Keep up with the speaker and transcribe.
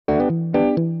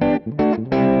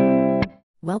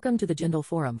Welcome to the Jindal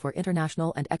Forum for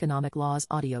International and Economic Laws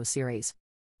audio series.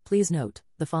 Please note,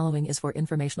 the following is for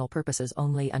informational purposes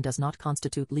only and does not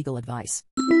constitute legal advice.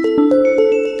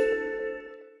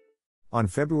 On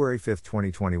February 5,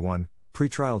 2021,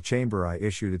 Pretrial Chamber I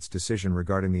issued its decision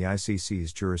regarding the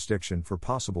ICC's jurisdiction for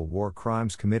possible war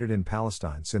crimes committed in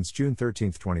Palestine since June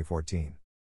 13, 2014.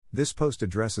 This post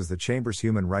addresses the Chamber's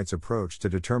human rights approach to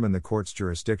determine the court's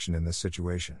jurisdiction in this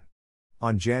situation.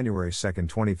 On January 2,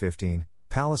 2015,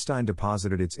 Palestine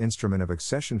deposited its instrument of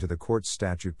accession to the court's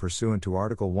statute pursuant to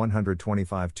Article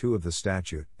 125(2) of the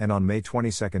statute, and on May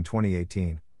 22,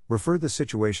 2018, referred the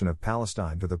situation of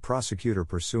Palestine to the prosecutor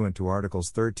pursuant to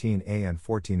Articles 13a and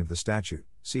 14 of the statute.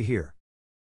 See here.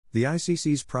 The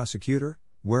ICC's prosecutor,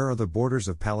 where are the borders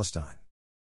of Palestine?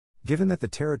 Given that the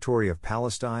territory of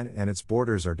Palestine and its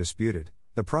borders are disputed,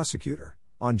 the prosecutor,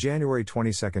 on January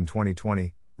 22,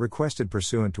 2020, requested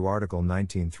pursuant to Article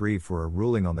 19(3) for a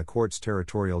ruling on the court's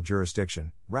territorial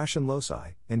jurisdiction, ration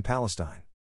loci, in Palestine.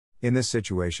 In this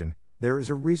situation, there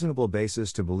is a reasonable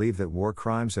basis to believe that war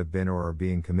crimes have been or are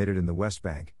being committed in the West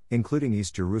Bank, including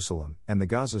East Jerusalem and the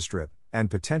Gaza Strip, and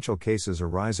potential cases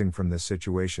arising from this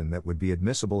situation that would be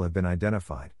admissible have been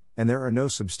identified, and there are no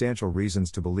substantial reasons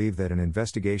to believe that an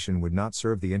investigation would not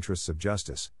serve the interests of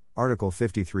justice. Article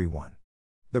 53(1).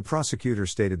 The prosecutor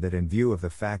stated that in view of the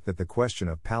fact that the question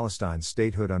of Palestine's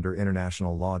statehood under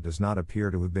international law does not appear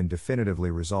to have been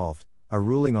definitively resolved, a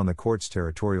ruling on the court's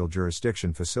territorial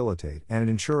jurisdiction facilitate and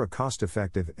ensure a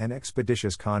cost-effective and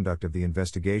expeditious conduct of the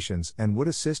investigations and would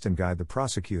assist and guide the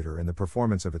prosecutor in the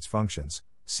performance of its functions.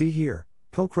 See here,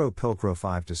 Pilcrow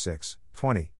 5-6,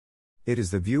 20. It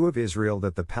is the view of Israel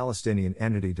that the Palestinian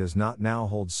entity does not now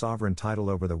hold sovereign title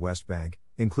over the West Bank,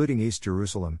 including East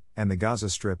Jerusalem, and the Gaza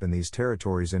Strip, and these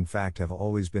territories in fact have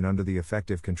always been under the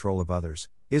effective control of others.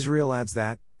 Israel adds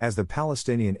that, as the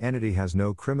Palestinian entity has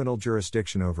no criminal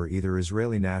jurisdiction over either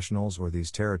Israeli nationals or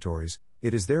these territories,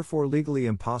 it is therefore legally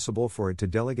impossible for it to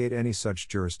delegate any such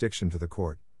jurisdiction to the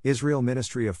court. Israel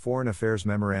Ministry of Foreign Affairs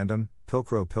Memorandum,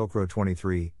 Pilcrow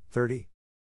 23, 30.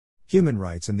 Human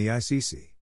rights in the ICC.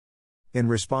 In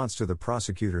response to the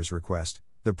prosecutor's request,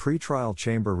 the pretrial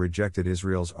chamber rejected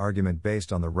Israel's argument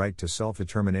based on the right to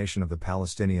self-determination of the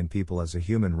Palestinian people as a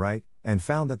human right, and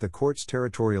found that the court's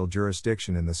territorial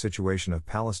jurisdiction in the situation of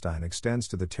Palestine extends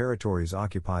to the territories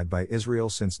occupied by Israel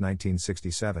since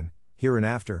 1967,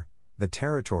 hereinafter, the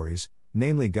territories,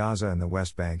 namely Gaza and the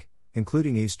West Bank,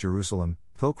 including East Jerusalem,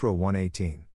 Pilcrow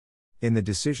 118. In the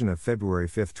decision of February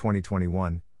 5,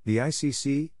 2021, the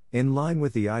ICC, in line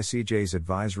with the ICJ's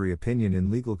advisory opinion in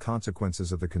legal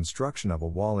consequences of the construction of a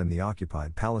wall in the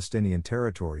occupied Palestinian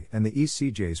territory and the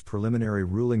ECJ's preliminary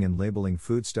ruling in labeling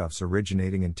foodstuffs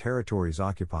originating in territories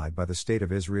occupied by the State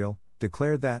of Israel,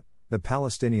 declared that the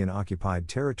Palestinian occupied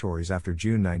territories after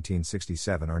June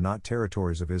 1967 are not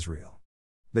territories of Israel.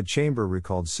 The Chamber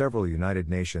recalled several United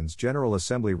Nations General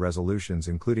Assembly resolutions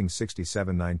including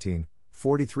 6719,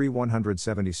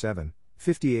 43-177,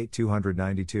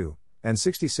 58-292, and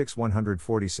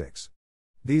 66-146.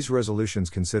 These resolutions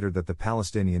considered that the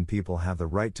Palestinian people have the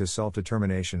right to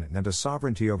self-determination and to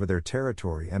sovereignty over their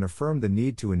territory and affirmed the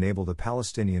need to enable the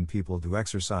Palestinian people to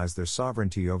exercise their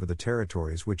sovereignty over the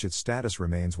territories which its status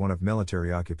remains one of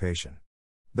military occupation.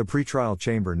 The pretrial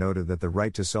chamber noted that the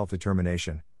right to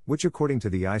self-determination, which according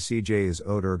to the ICJ is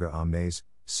od erga omnes,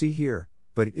 see here,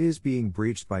 but it is being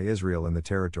breached by Israel in the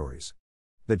territories.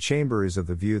 The Chamber is of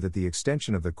the view that the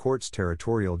extension of the court's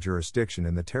territorial jurisdiction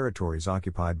in the territories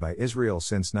occupied by Israel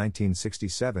since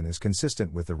 1967 is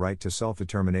consistent with the right to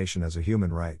self-determination as a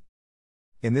human right.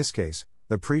 In this case,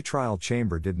 the pretrial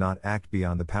chamber did not act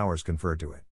beyond the powers conferred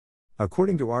to it.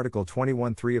 According to Article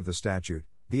 21(3) of the statute,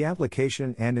 the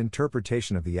application and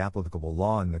interpretation of the applicable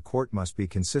law in the court must be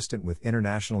consistent with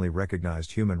internationally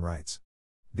recognized human rights.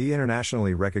 The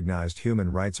internationally recognized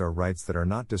human rights are rights that are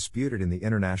not disputed in the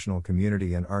international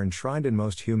community and are enshrined in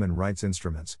most human rights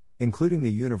instruments, including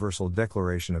the Universal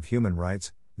Declaration of Human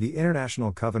Rights, the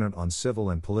International Covenant on Civil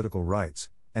and Political Rights,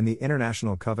 and the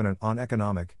International Covenant on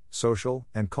Economic, Social,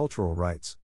 and Cultural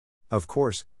Rights. Of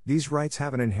course, these rights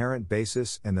have an inherent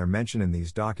basis and their mention in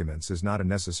these documents is not a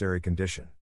necessary condition.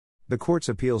 The Court's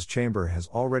Appeals Chamber has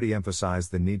already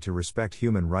emphasized the need to respect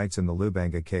human rights in the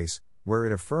Lubanga case, where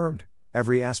it affirmed,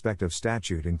 every aspect of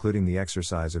statute including the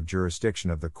exercise of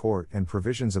jurisdiction of the court and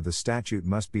provisions of the statute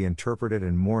must be interpreted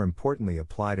and more importantly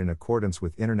applied in accordance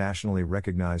with internationally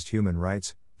recognized human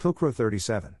rights, Pilcrow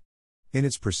 37. In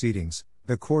its proceedings,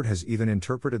 the court has even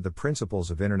interpreted the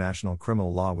principles of international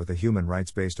criminal law with a human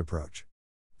rights-based approach.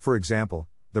 For example,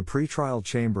 The pretrial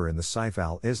chamber in the Saif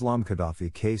al-Islam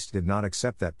Gaddafi case did not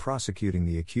accept that prosecuting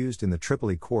the accused in the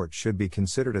Tripoli court should be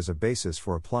considered as a basis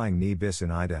for applying ne bis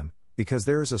in idem, because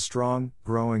there is a strong,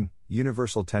 growing,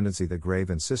 universal tendency that grave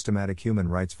and systematic human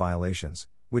rights violations,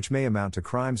 which may amount to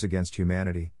crimes against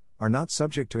humanity, are not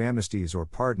subject to amnesties or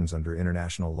pardons under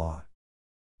international law.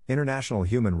 International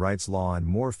human rights law and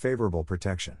more favorable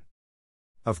protection.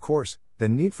 Of course, the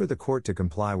need for the court to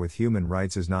comply with human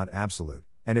rights is not absolute,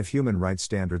 and if human rights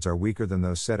standards are weaker than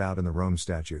those set out in the Rome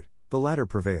Statute, the latter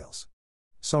prevails.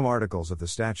 Some articles of the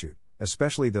statute,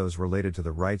 especially those related to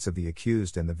the rights of the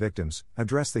accused and the victims,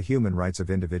 address the human rights of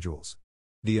individuals.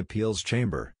 The appeals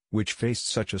chamber, which faced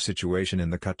such a situation in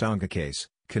the Katanga case,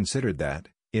 considered that,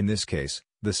 in this case,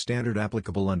 the standard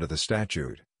applicable under the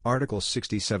statute, Article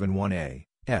 67(1)(a),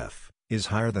 f, is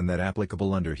higher than that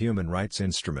applicable under human rights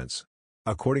instruments.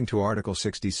 According to Article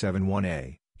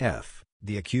 67(1)(a), f,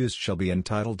 the accused shall be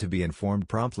entitled to be informed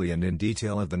promptly and in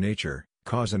detail of the nature,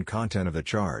 cause and content of the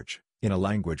charge, in a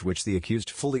language which the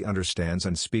accused fully understands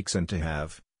and speaks, and to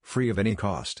have, free of any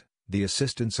cost, the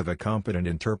assistance of a competent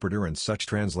interpreter and such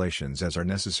translations as are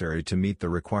necessary to meet the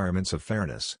requirements of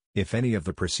fairness, if any of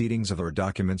the proceedings or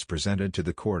documents presented to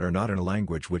the court are not in a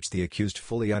language which the accused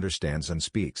fully understands and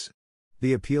speaks.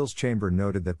 The appeals chamber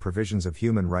noted that provisions of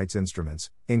human rights instruments,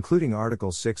 including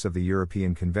Article 6 of the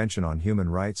European Convention on Human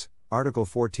Rights, Article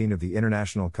 14 of the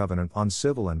International Covenant on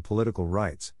Civil and Political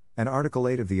Rights, and Article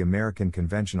 8 of the American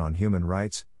Convention on Human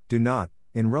Rights, do not,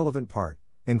 in relevant part,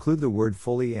 include the word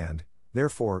fully, and,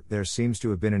 therefore, there seems to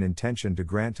have been an intention to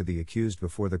grant to the accused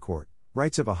before the court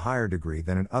rights of a higher degree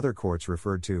than in other courts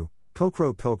referred to,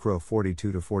 Pilcrow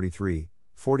 42-43,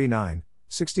 49,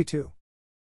 62.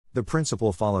 The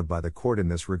principle followed by the court in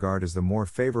this regard is the more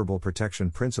favorable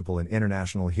protection principle in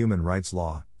international human rights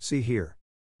law, see here.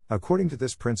 According to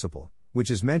this principle, which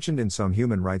is mentioned in some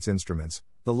human rights instruments,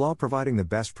 the law providing the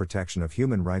best protection of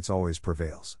human rights always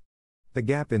prevails. The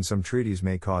gap in some treaties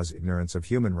may cause ignorance of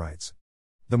human rights.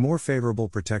 The more favorable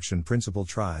protection principle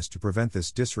tries to prevent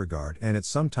this disregard, and it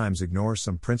sometimes ignores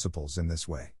some principles in this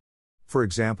way. For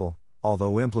example,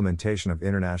 although implementation of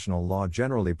international law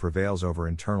generally prevails over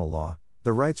internal law,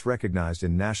 the rights recognized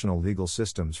in national legal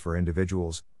systems for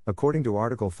individuals, according to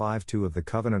Article 5(2) of the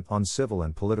Covenant on Civil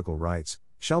and Political Rights,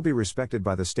 shall be respected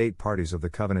by the state parties of the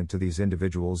covenant to these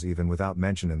individuals even without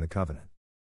mention in the covenant.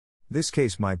 This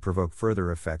case might provoke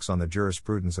further effects on the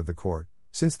jurisprudence of the court,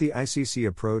 since the ICC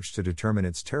approach to determine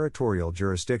its territorial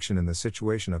jurisdiction in the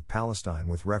situation of Palestine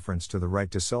with reference to the right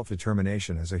to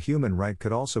self-determination as a human right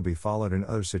could also be followed in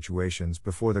other situations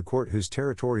before the court whose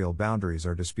territorial boundaries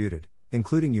are disputed,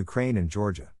 including Ukraine and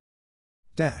Georgia.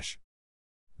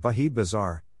 Vahid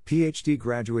Bazar, PhD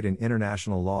graduate in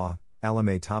International Law,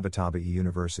 Alame Tabatabai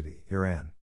University,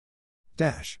 Iran.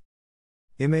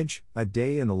 Image, A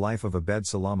Day in the Life of Abed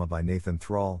Salama by Nathan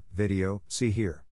Thrall, video, see here.